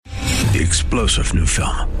The explosive new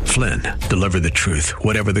film, Flynn, deliver the truth,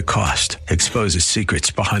 whatever the cost, exposes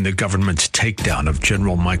secrets behind the government's takedown of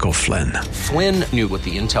General Michael Flynn. Flynn knew what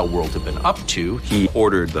the intel world had been up to. He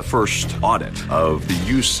ordered the first audit of the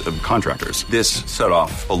use of contractors. This set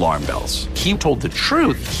off alarm bells. He told the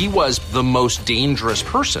truth. He was the most dangerous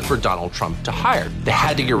person for Donald Trump to hire. They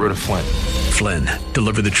had to get rid of Flynn. Flynn,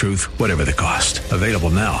 deliver the truth, whatever the cost. Available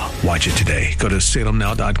now. Watch it today. Go to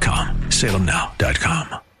salemnow.com.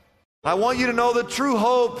 salemnow.com. I want you to know that true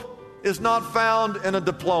hope is not found in a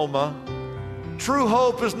diploma. True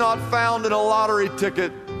hope is not found in a lottery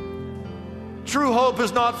ticket. True hope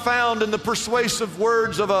is not found in the persuasive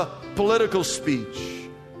words of a political speech.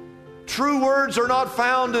 True words are not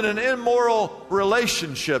found in an immoral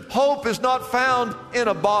relationship. Hope is not found in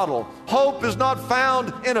a bottle. Hope is not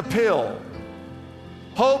found in a pill.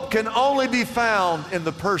 Hope can only be found in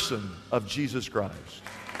the person of Jesus Christ.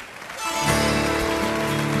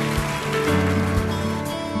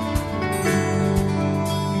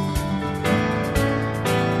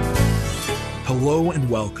 Hello and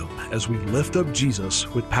welcome as we lift up Jesus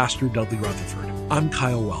with Pastor Dudley Rutherford. I'm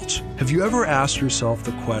Kyle Welch. Have you ever asked yourself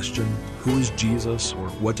the question, who is Jesus, or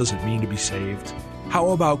what does it mean to be saved? How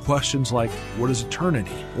about questions like, what is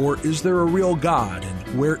eternity? Or is there a real God,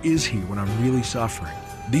 and where is He when I'm really suffering?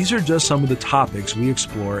 These are just some of the topics we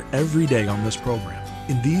explore every day on this program.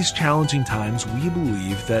 In these challenging times, we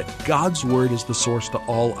believe that God's Word is the source to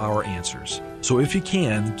all our answers. So if you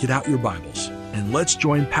can, get out your Bibles, and let's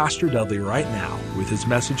join Pastor Dudley right now with his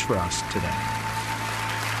message for us today.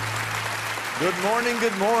 Good morning,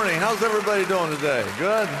 good morning. How's everybody doing today?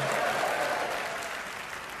 Good?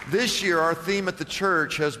 This year, our theme at the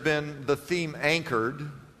church has been the theme anchored,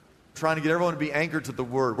 trying to get everyone to be anchored to the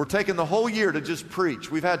Word. We're taking the whole year to just preach.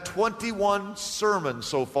 We've had 21 sermons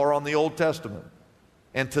so far on the Old Testament.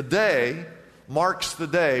 And today marks the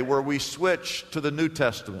day where we switch to the New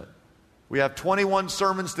Testament. We have 21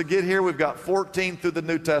 sermons to get here. We've got 14 through the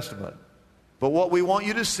New Testament. But what we want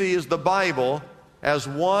you to see is the Bible as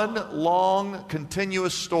one long,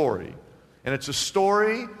 continuous story. And it's a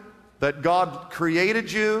story that God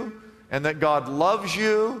created you, and that God loves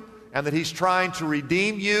you, and that He's trying to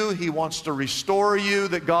redeem you. He wants to restore you,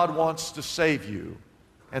 that God wants to save you.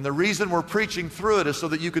 And the reason we're preaching through it is so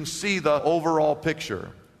that you can see the overall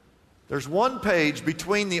picture. There's one page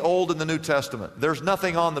between the Old and the New Testament. There's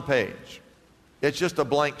nothing on the page. It's just a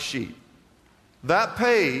blank sheet. That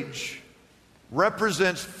page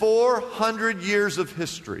represents 400 years of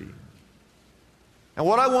history. And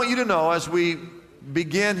what I want you to know as we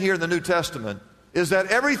begin here in the New Testament is that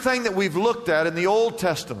everything that we've looked at in the Old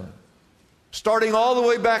Testament, starting all the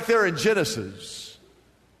way back there in Genesis,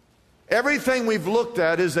 everything we've looked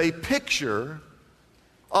at is a picture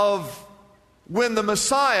of when the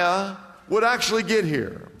Messiah would actually get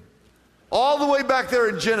here. All the way back there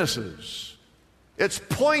in Genesis, it's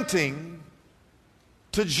pointing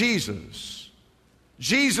to Jesus.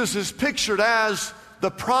 Jesus is pictured as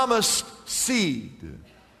the promised seed.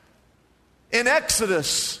 In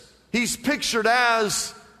Exodus, He's pictured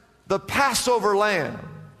as the Passover lamb.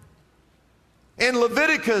 In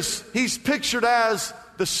Leviticus, He's pictured as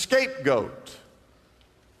the scapegoat.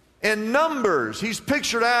 In Numbers, He's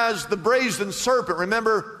pictured as the brazen serpent.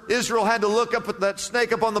 Remember, Israel had to look up at that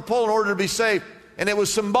snake up on the pole in order to be saved. And it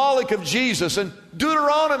was symbolic of Jesus. In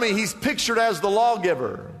Deuteronomy, He's pictured as the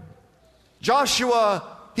lawgiver. Joshua,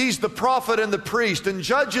 He's the prophet and the priest. In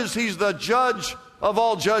Judges, He's the judge of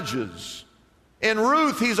all judges. In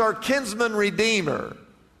Ruth, He's our kinsman redeemer.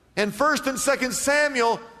 In 1 and 2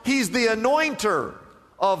 Samuel, He's the anointer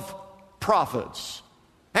of prophets.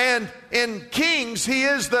 And in Kings, He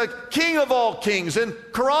is the King of all kings. In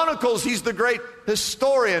Chronicles, He's the great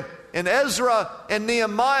historian. In Ezra and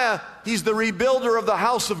Nehemiah, He's the rebuilder of the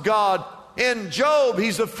house of God. In Job,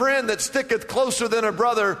 He's a friend that sticketh closer than a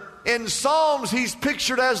brother. In Psalms, He's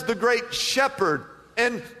pictured as the great shepherd.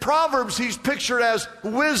 In Proverbs, He's pictured as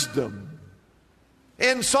wisdom.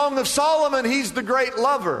 In Song of Solomon, He's the great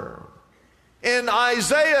lover. In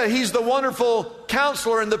Isaiah, He's the wonderful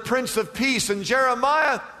counselor and the Prince of Peace. In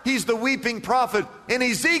Jeremiah, He's the weeping prophet. In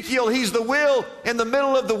Ezekiel, He's the will in the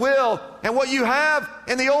middle of the will. And what you have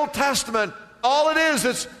in the Old Testament, all it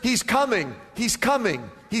is He's coming, He's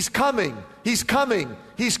coming, He's coming, He's coming,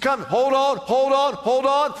 He's coming. Hold on, hold on, hold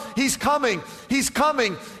on. He's coming, He's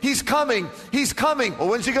coming, He's coming, He's coming. Well,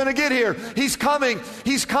 when's He going to get here? He's coming,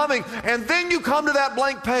 He's coming. And then you come to that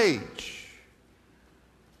blank page.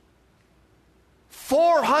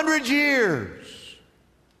 400 years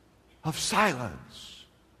of silence.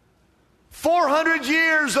 400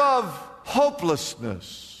 years of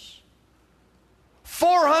hopelessness.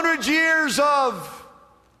 400 years of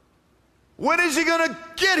When is he going to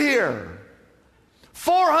get here?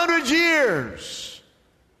 400 years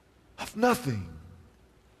of nothing.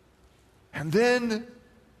 And then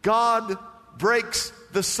God breaks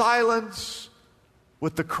the silence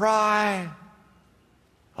with the cry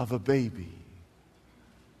of a baby.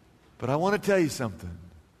 But I want to tell you something.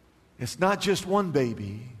 It's not just one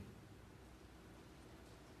baby.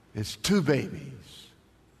 It's two babies.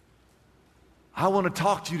 I want to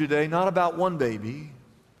talk to you today not about one baby.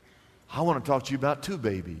 I want to talk to you about two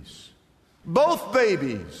babies. Both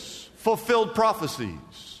babies fulfilled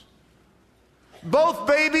prophecies. Both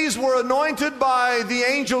babies were anointed by the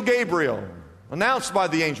angel Gabriel, announced by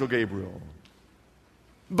the angel Gabriel.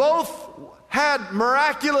 Both had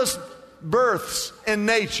miraculous births in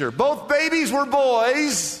nature. Both babies were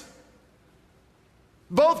boys.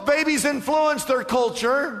 Both babies influenced their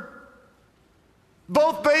culture.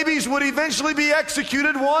 Both babies would eventually be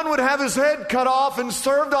executed. One would have his head cut off and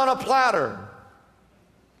served on a platter.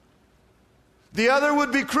 The other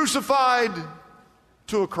would be crucified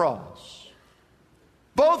to a cross.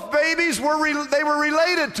 Both babies were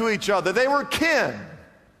related to each other. They were kin.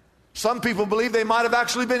 Some people believe they might have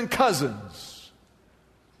actually been cousins.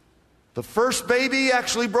 The first baby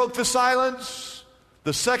actually broke the silence.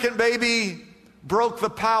 The second baby broke the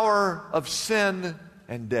power of sin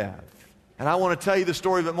and death. And I want to tell you the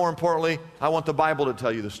story, but more importantly, I want the Bible to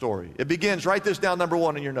tell you the story. It begins, write this down, number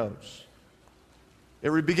 1 in your notes.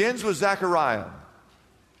 It begins with Zechariah.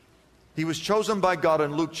 He was chosen by God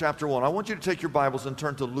in Luke chapter 1. I want you to take your Bibles and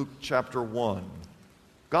turn to Luke chapter 1.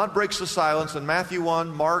 God breaks the silence in Matthew 1,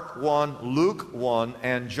 Mark 1, Luke 1,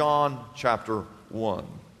 and John chapter 1.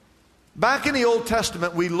 Back in the Old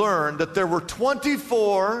Testament, we learned that there were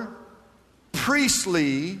 24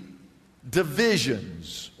 priestly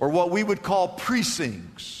divisions, or what we would call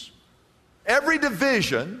precincts. Every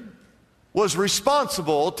division was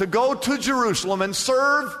responsible to go to Jerusalem and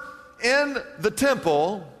serve in the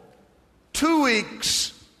temple 2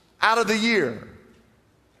 weeks out of the year.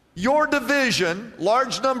 Your division,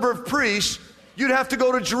 large number of priests, you'd have to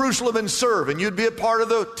go to Jerusalem and serve, and you'd be a part of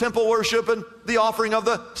the temple worship and the offering of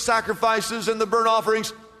the sacrifices and the burnt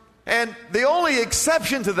offerings. And the only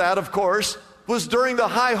exception to that, of course, was during the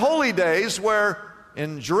high holy days, where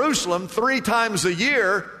in Jerusalem 3 times a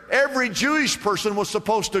year every Jewish person was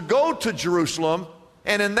supposed to go to Jerusalem,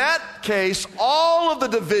 and in that case all of the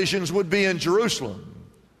divisions would be in Jerusalem.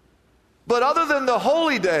 But other than the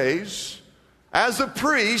holy days, as a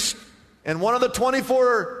priest in one of the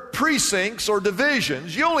 24 precincts or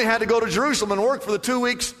divisions, you only had to go to Jerusalem and work for the 2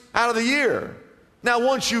 weeks out of the year. Now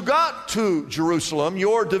once you got to Jerusalem,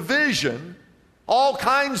 your division, all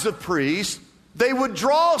kinds of priests, they would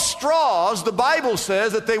draw straws. The Bible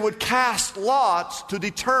says that they would cast lots to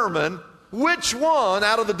determine which one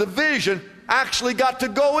out of the division actually got to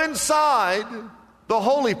go inside the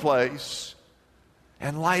holy place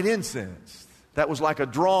and light incense. That was like a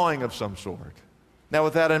drawing of some sort. Now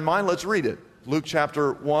with that in mind, let's read it. Luke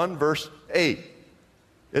chapter 1, verse 8.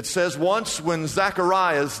 It says, once when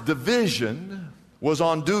Zechariah's division was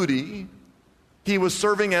on duty, he was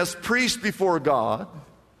serving as priest before God.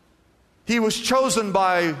 He was chosen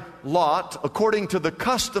by lot, according to the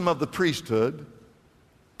custom of the priesthood,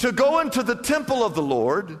 to go into the temple of the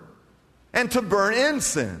Lord and to burn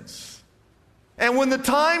incense. And when the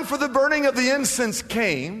time for the burning of the incense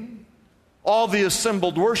came, all the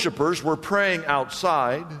assembled worshipers were praying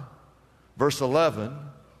outside. Verse 11,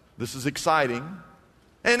 this is exciting.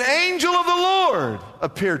 An angel of the Lord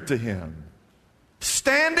appeared to him,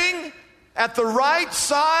 standing at the right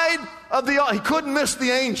side of the altar. He couldn't miss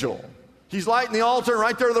the angel. He's lighting the altar, and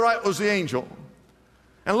right there to the right was the angel.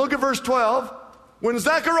 And look at verse 12. When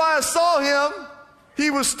Zechariah saw him, he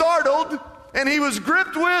was startled, and he was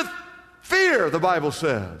gripped with fear, the Bible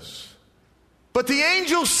says. But the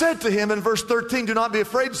angel said to him in verse 13, do not be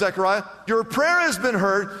afraid, Zechariah. Your prayer has been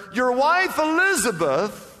heard. Your wife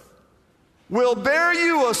Elizabeth will bear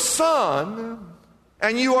you a son,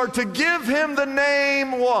 and you are to give him the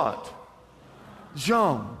name what?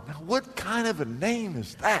 John. Now, what kind of a name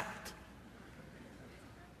is that?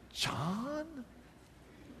 John?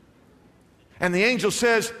 And the angel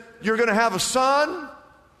says, you're going to have a son.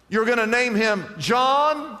 You're going to name him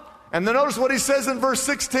John. And then notice what he says in verse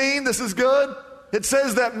 16. This is good. It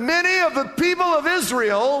says that many of the people of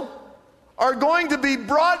Israel are going to be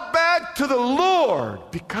brought back to the Lord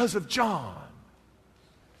because of John.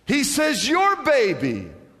 He says your baby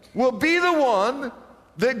will be the one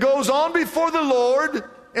that goes on before the Lord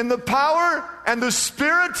in the power and the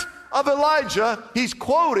spirit of Elijah. He's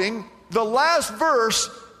quoting the last verse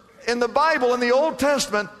in the Bible in the Old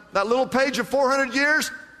Testament, that little page of 400 years.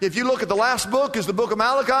 If you look at the last book is the book of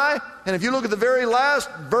Malachi, and if you look at the very last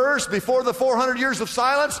verse before the 400 years of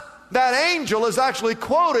silence, that angel is actually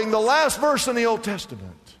quoting the last verse in the Old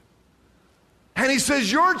Testament. And he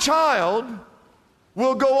says, your child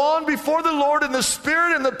will go on before the Lord in the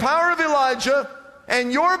spirit and the power of Elijah,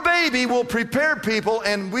 and your baby will prepare people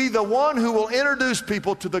and be the one who will introduce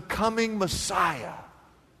people to the coming Messiah.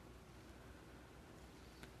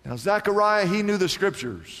 Now, Zechariah, he knew the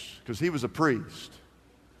scriptures because he was a priest.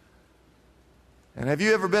 And have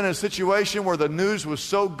you ever been in a situation where the news was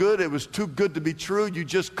so good, it was too good to be true, you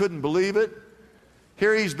just couldn't believe it?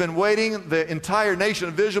 Here he's been waiting, the entire nation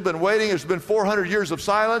of Israel been waiting. There's been 400 years of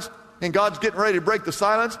silence, and God's getting ready to break the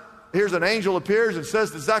silence. Here's an angel appears and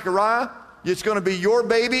says to Zechariah, it's going to be your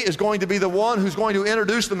baby is going to be the one who's going to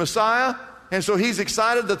introduce the Messiah. And so he's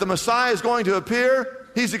excited that the Messiah is going to appear.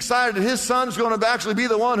 He's excited that his son's going to actually be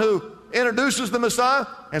the one who introduces the Messiah.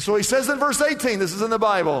 And so he says in verse 18, this is in the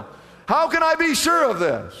Bible, how can I be sure of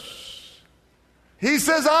this? He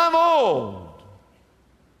says, I'm old.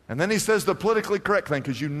 And then he says the politically correct thing,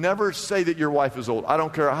 because you never say that your wife is old. I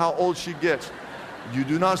don't care how old she gets. You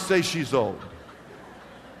do not say she's old.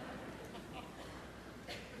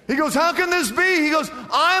 He goes, how can this be? He goes,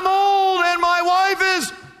 I'm old and my wife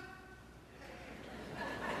is...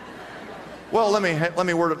 Well, let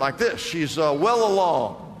me word it like this. She's well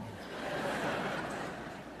along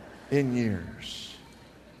in years.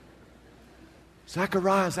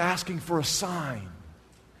 Zechariah's asking for a sign.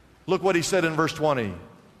 Look what he said in verse 20.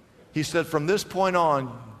 He said, from this point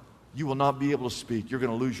on, you will not be able to speak. You're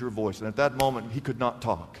going to lose your voice. And at that moment, he could not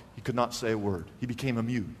talk. He could not say a word. He became a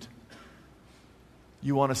mute.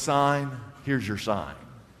 You want a sign? Here's your sign.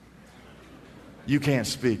 You can't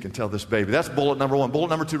speak until this baby. That's bullet number one. Bullet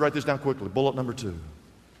number two, write this down quickly. Bullet number two.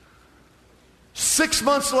 6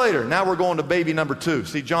 months later, now we're going to baby number two.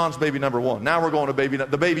 See, John's baby number one. Now we're going to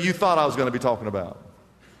the baby you thought I was going to be talking about.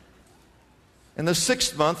 In the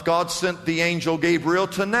 6th month, God sent the angel Gabriel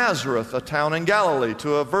to Nazareth, a town in Galilee,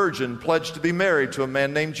 to a virgin pledged to be married to a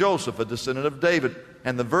man named Joseph, a descendant of David.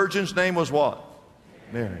 And the virgin's name was what?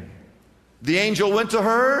 Mary. The angel went to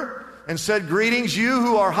her and said, greetings, you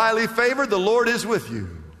who are highly favored, the Lord is with you.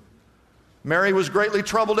 Mary was greatly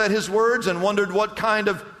troubled at his words and wondered what kind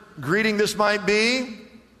of greeting this might be.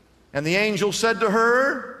 And the angel said to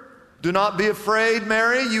her, do not be afraid,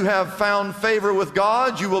 Mary. You have found favor with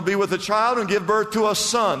God. You will be with a child and give birth to a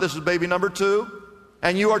son. This is baby number 2.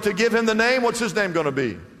 And you are to give him the name. What's his name going to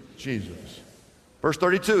be? Jesus. Verse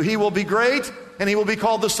 32, he will be great, and he will be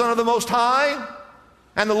called the Son of the Most High.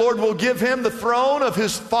 And the Lord will give him the throne of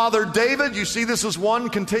his father David. You see, this is one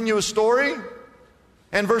continuous story.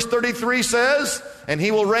 And verse 33 says, and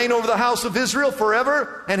he will reign over the house of Israel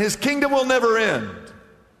forever, and his kingdom will never end.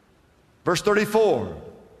 Verse 34,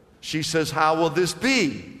 she says, how will this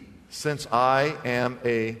be, since I am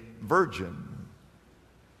a virgin?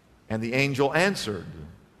 And the angel answered,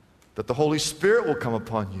 that the Holy Spirit will come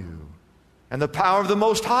upon you, and the power of the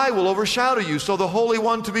Most High will overshadow you. So the Holy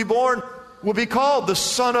One to be born will be called the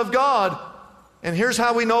Son of God. And here's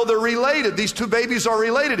how we know they're related. These two babies are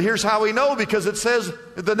related. Here's how we know, because it says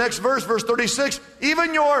in the next verse, verse 36,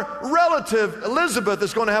 even your relative Elizabeth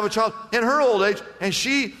is going to have a child in her old age, and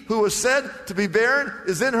she who was said to be barren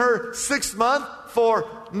is in her 6th month, for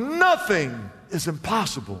nothing is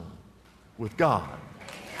impossible with God.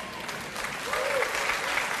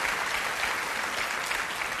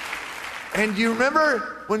 And you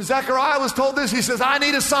remember when Zechariah was told this, he says, I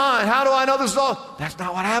need a sign. How do I know this is all? That's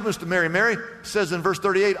not what happens to Mary. Mary says in verse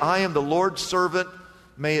 38, I am the Lord's servant.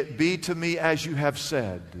 May it be to me as you have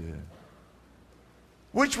said.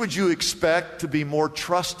 Which would you expect to be more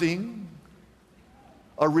trusting?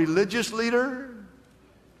 A religious leader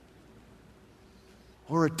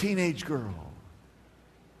or a teenage girl?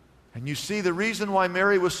 And you see, the reason why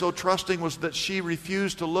Mary was so trusting was that she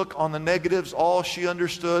refused to look on the negatives. All she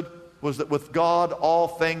understood was that with God, all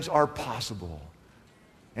things are possible.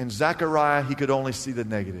 And Zechariah, he could only see the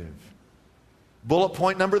negative. Bullet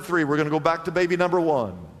point number 3, we're going to go back to baby number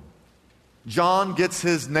 1. John gets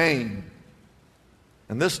his name.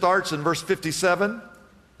 And this starts in verse 57.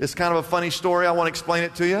 It's kind of a funny story. I want to explain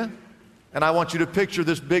it to you. And I want you to picture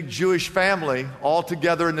this big Jewish family all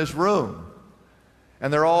together in this room.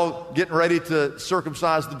 And they're all getting ready to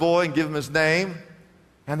circumcise the boy and give him his name.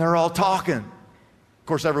 And they're all talking. Of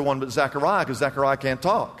course, everyone but Zechariah, because Zechariah can't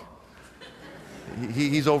talk.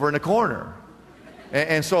 He's over in the corner.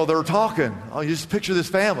 And so they're talking. Oh, you just picture this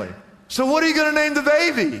family. So what are you going to name the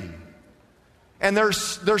baby? And they're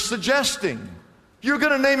suggesting, you're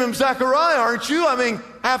going to name him Zechariah, aren't you? I mean,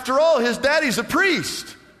 after all, his daddy's a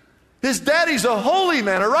priest. His daddy's a holy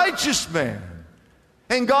man, a righteous man.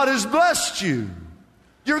 and God has blessed you.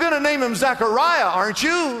 You're going to name him Zechariah, aren't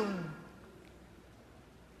you?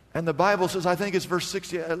 And the Bible says, I think it's verse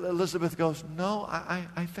 60, Elizabeth goes, no,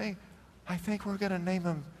 I think we're going to name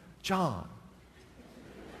him John.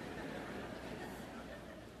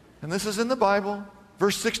 And this is in the Bible.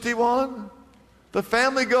 Verse 61, the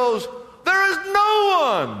family goes, there is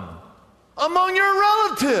no one among your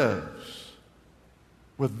relatives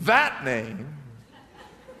with that name.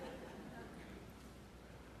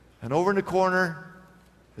 And over in the corner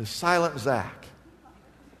is silent Zach.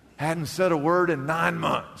 Hadn't said a word in 9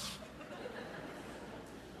 months.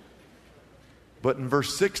 But in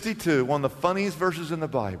verse 62, one of the funniest verses in the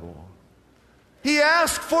Bible, he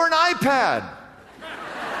asked for an iPad.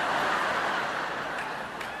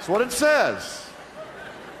 That's what it says.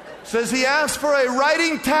 It says he asked for a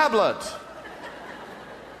writing tablet.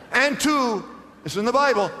 And it's in the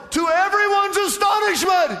Bible, to everyone's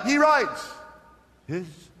astonishment, he writes, his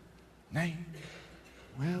name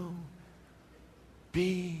will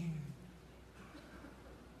be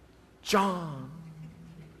John.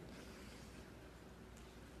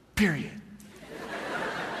 Period.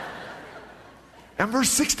 And verse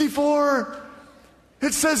 64,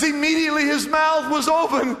 it says immediately his mouth was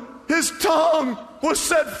open, his tongue was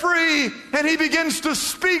set free, and he begins to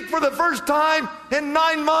speak for the first time in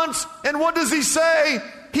 9 months. And what does he say?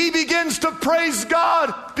 He begins to praise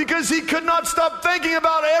God because he could not stop thinking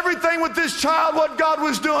about everything with this child, what God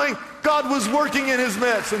was doing. God was working in his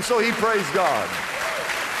midst, and so he praised God.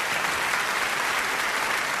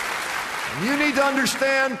 You need to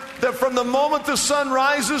understand that from the moment the sun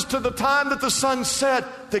rises to the time that the sun sets,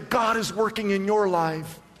 that God is working in your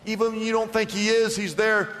life. Even when you don't think he is, he's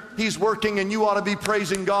there, he's working, and you ought to be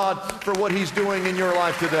praising God for what he's doing in your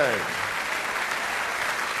life today.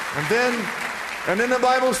 And then the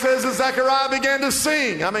Bible says that Zechariah began to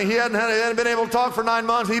sing. I mean, he hadn't been able to talk for 9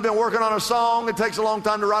 months. He'd been working on a song. It takes a long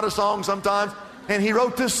time to write a song sometimes. And he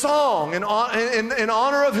wrote this song in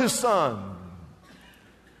honor of his son.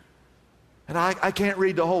 And I can't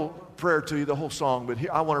read the whole prayer to you, the whole song, but here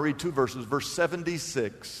I want to read 2 verses. Verse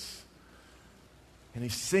 76. And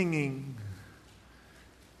he's singing.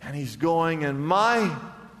 And he's going, and my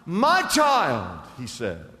child, he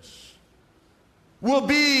says, will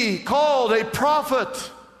be called a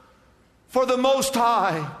prophet for the Most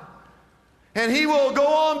High. And he will go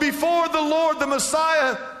on before the Lord, the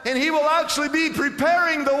Messiah, and he will actually be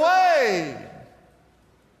preparing the way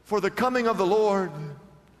for the coming of the Lord.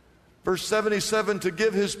 Verse 77, to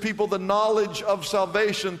give his people the knowledge of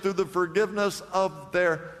salvation through the forgiveness of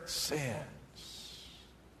their sins.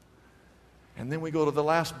 And then we go to the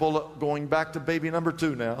last bullet, going back to baby number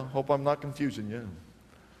 2 now. Hope I'm not confusing you.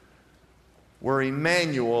 Where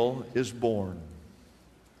Emmanuel is born.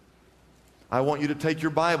 I want you to take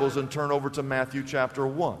your Bibles and turn over to Matthew chapter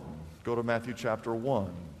 1. Go to Matthew chapter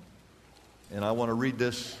 1. And I want to read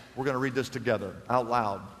this. We're going to read this together, out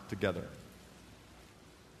loud together.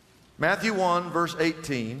 Matthew 1, verse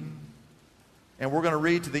 18. And we're going to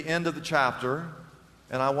read to the end of the chapter.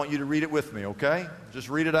 And I want you to read it with me, okay? Just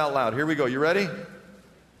read it out loud. Here we go. You ready?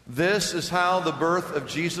 This is how the birth of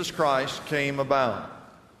Jesus Christ came about.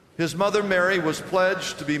 His mother Mary was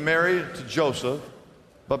pledged to be married to Joseph,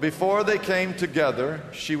 but before they came together,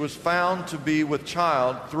 she was found to be with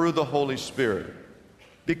child through the Holy Spirit.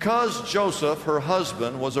 Because Joseph, her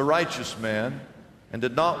husband, was a righteous man and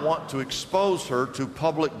did not want to expose her to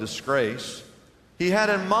public disgrace, he had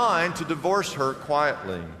in mind to divorce her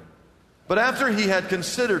quietly. But after he had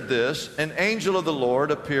considered this, an angel of the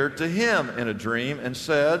Lord appeared to him in a dream and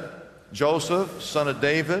said, Joseph, son of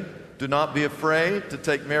David, do not be afraid to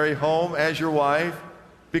take Mary home as your wife,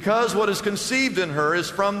 because what is conceived in her is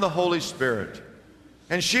from the Holy Spirit.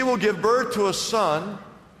 And she will give birth to a son,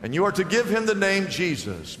 and you are to give him the name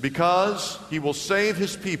Jesus, because he will save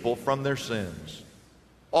his people from their sins.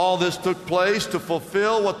 All this took place to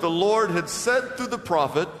fulfill what the Lord had said through the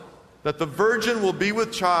prophet, that the virgin will be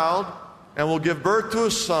with child and will give birth to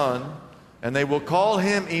a son, and they will call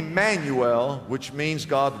him Emmanuel, which means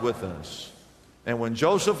God with us. And when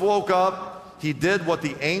Joseph woke up, he did what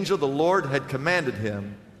the angel of the Lord had commanded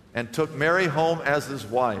him and took Mary home as his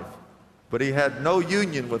wife. But he had no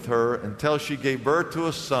union with her until she gave birth to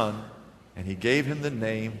a son, and he gave him the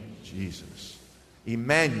name Jesus.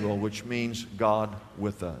 Emmanuel, which means God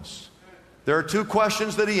with us. There are 2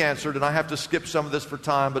 questions that he answered, and I have to skip some of this for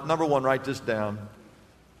time, but number 1, write this down.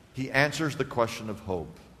 He answers the question of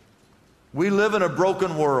hope. We live in a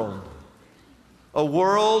broken world, a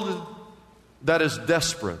world that is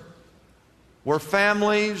desperate, where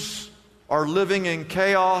families are living in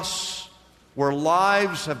chaos, where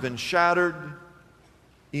lives have been shattered,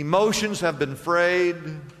 Emotions have been frayed.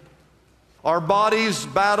 Our bodies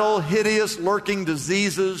battle hideous, lurking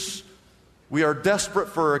diseases. We are desperate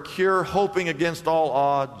for a cure, hoping against all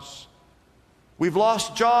odds. We've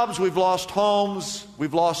lost jobs, we've lost homes,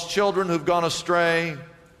 we've lost children who've gone astray.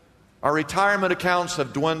 Our retirement accounts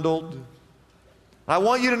have dwindled. I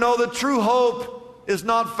want you to know that true hope is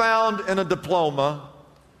not found in a diploma.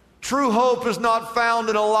 True hope is not found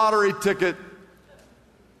in a lottery ticket.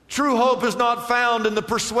 True hope is not found in the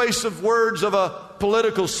persuasive words of a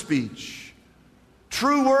political speech.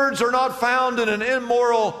 True words are not found in an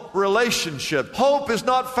immoral relationship. Hope is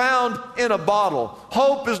not found in a bottle.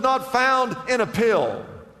 Hope is not found in a pill.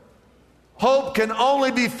 Hope can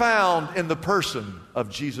only be found in the person of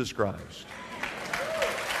Jesus Christ.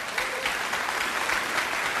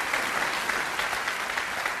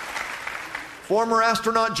 Former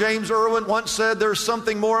astronaut James Irwin once said, "There's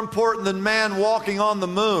something more important than man walking on the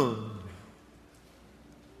moon.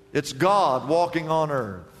 It's God walking on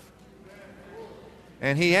earth."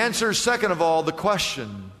 And he answers, second of all, the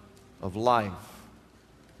question of life.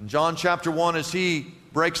 In John chapter 1, as he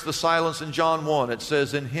breaks the silence in John 1, it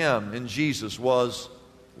says, "In him, in Jesus, was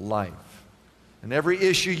life." And every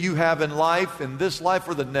issue you have in life, in this life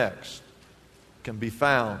or the next, can be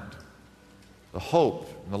found. The hope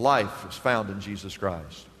and the life is found in Jesus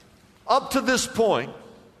Christ. Up to this point,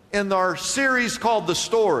 in our series called The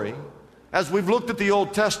Story, as we've looked at the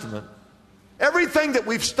Old Testament, everything that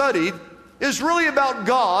we've studied is really about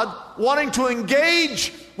God wanting to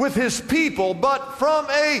engage with His people, but from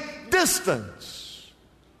a distance.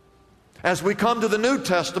 As we come to the New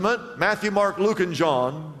Testament, Matthew, Mark, Luke, and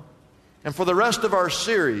John, and for the rest of our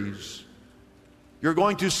series, you're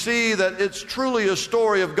going to see that it's truly a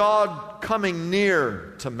story of God coming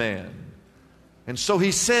near to man. And so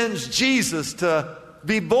He sends Jesus to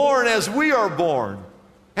be born as we are born,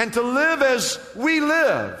 and to live as we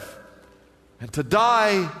live, and to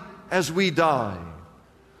die as we die.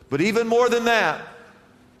 But even more than that,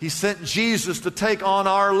 He sent Jesus to take on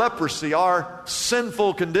our leprosy, our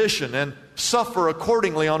sinful condition, and suffer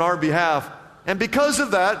accordingly on our behalf. And because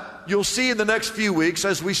of that, you'll see in the next few weeks,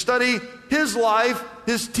 as we study His life,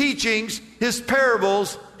 His teachings, His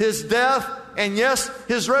parables, His death, and yes,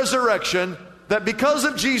 His resurrection, that because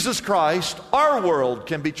of Jesus Christ, our world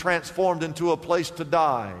can be transformed into a place to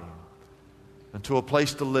die, into a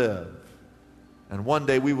place to live. And one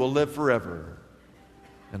day we will live forever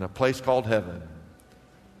in a place called heaven.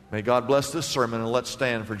 May God bless this sermon, and let's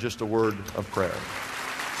stand for just a word of prayer.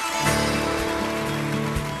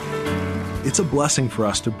 It's a blessing for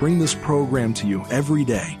us to bring this program to you every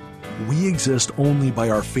day. We exist only by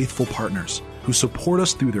our faithful partners who support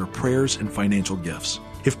us through their prayers and financial gifts.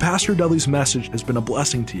 If Pastor Dudley's message has been a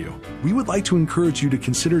blessing to you, we would like to encourage you to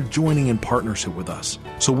consider joining in partnership with us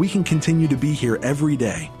so we can continue to be here every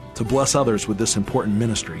day to bless others with this important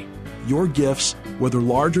ministry. Your gifts, whether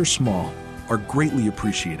large or small, are greatly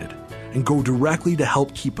appreciated and go directly to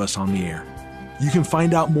help keep us on the air. You can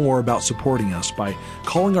find out more about supporting us by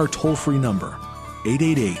calling our toll-free number,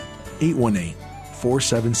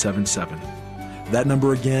 888-818-4777. That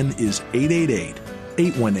number again is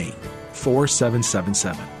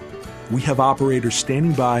 888-818-4777. We have operators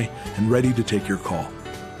standing by and ready to take your call.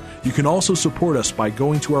 You can also support us by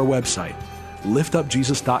going to our website,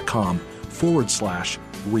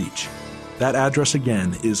 liftupjesus.com/reach. That address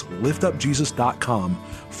again is liftupjesus.com/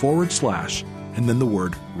 and then the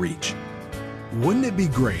word reach. Wouldn't it be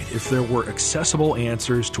great if there were accessible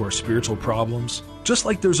answers to our spiritual problems? Just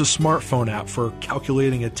like there's a smartphone app for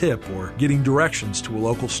calculating a tip or getting directions to a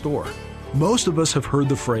local store. Most of us have heard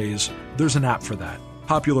the phrase, "There's an app for that,"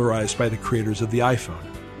 popularized by the creators of the iPhone.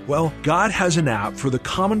 Well, God has an app for the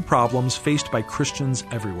common problems faced by Christians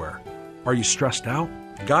everywhere. Are you stressed out?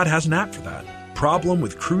 God has an app for that. Problem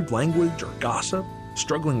with crude language or gossip?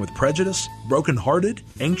 Struggling with prejudice? Brokenhearted?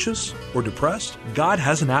 Anxious? Or depressed? God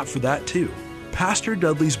has an app for that too. Pastor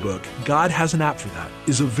Dudley's book, God Has an App for That,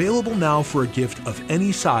 is available now for a gift of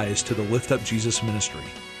any size to the Lift Up Jesus ministry.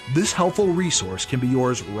 This helpful resource can be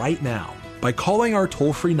yours right now by calling our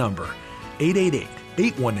toll-free number,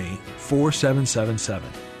 888-818-4777.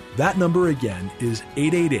 That number again is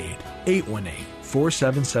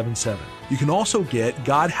 888-818-4777. You can also get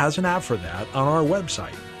God Has an App for That on our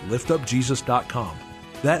website, liftupjesus.com.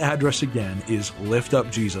 That address again is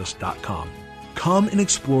liftupjesus.com. Come and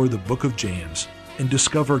explore the book of James and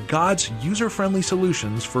discover God's user-friendly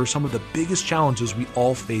solutions for some of the biggest challenges we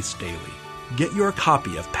all face daily. Get your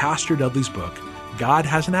copy of Pastor Dudley's book, God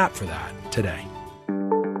Has an App for That, today.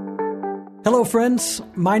 Hello, friends.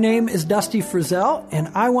 My name is Dusty Frizzell, and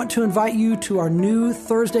I want to invite you to our new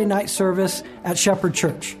Thursday night service at Shepherd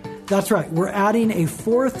Church. That's right. We're adding a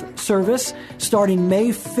fourth service starting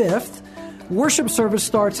May 5th. Worship service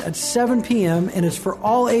starts at 7 p.m. and it's for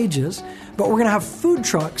all ages, but we're going to have food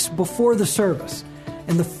trucks before the service.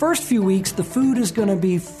 In the first few weeks, the food is going to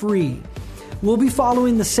be free. We'll be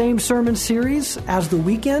following the same sermon series as the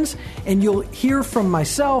weekends, and you'll hear from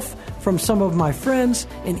myself, from some of my friends,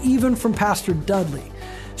 and even from Pastor Dudley.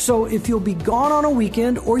 So if you'll be gone on a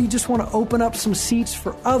weekend or you just want to open up some seats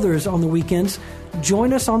for others on the weekends,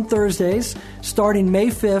 join us on Thursdays starting May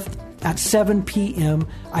 5th at 7 p.m.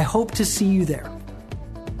 I hope to see you there.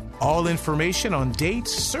 All information on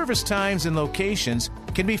dates, service times, and locations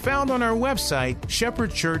can be found on our website,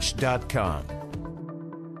 shepherdchurch.com.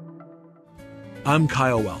 I'm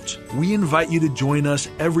Kyle Welch. We invite you to join us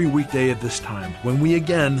every weekday at this time when we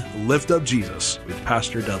again lift up Jesus with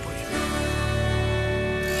Pastor Dudley.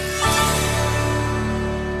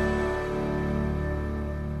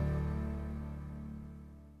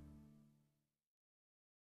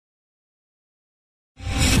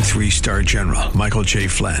 Three-star General Michael J.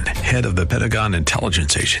 Flynn, head of the Pentagon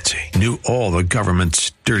Intelligence Agency, knew all the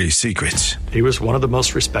government's dirty secrets. He was one of the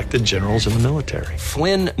most respected generals in the military.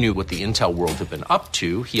 Flynn knew what the intel world had been up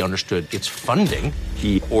to. He understood its funding.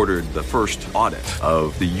 He ordered the first audit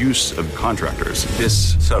of the use of contractors.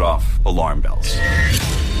 This set off alarm bells.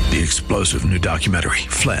 The explosive new documentary,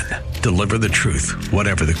 Flynn, Deliver the Truth,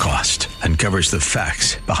 Whatever the Cost, uncovers the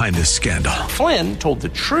facts behind this scandal. Flynn told the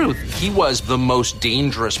truth. He was the most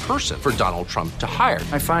dangerous person for Donald Trump to hire.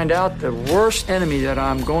 I find out the worst enemy that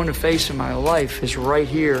I'm going to face in my life is right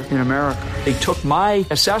here in America. They took my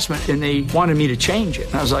assessment and they wanted me to change it.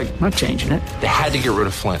 And I was like, I'm not changing it. They had to get rid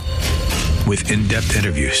of Flynn. With in-depth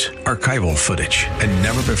interviews, archival footage, and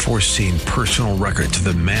never-before-seen personal records of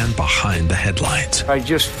the man behind the headlines. I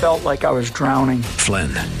just felt like I was drowning. Flynn,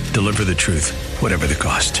 Deliver the Truth, Whatever the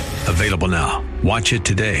Cost. Available now. Watch it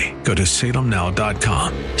today. Go to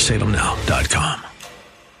salemnow.com. salemnow.com.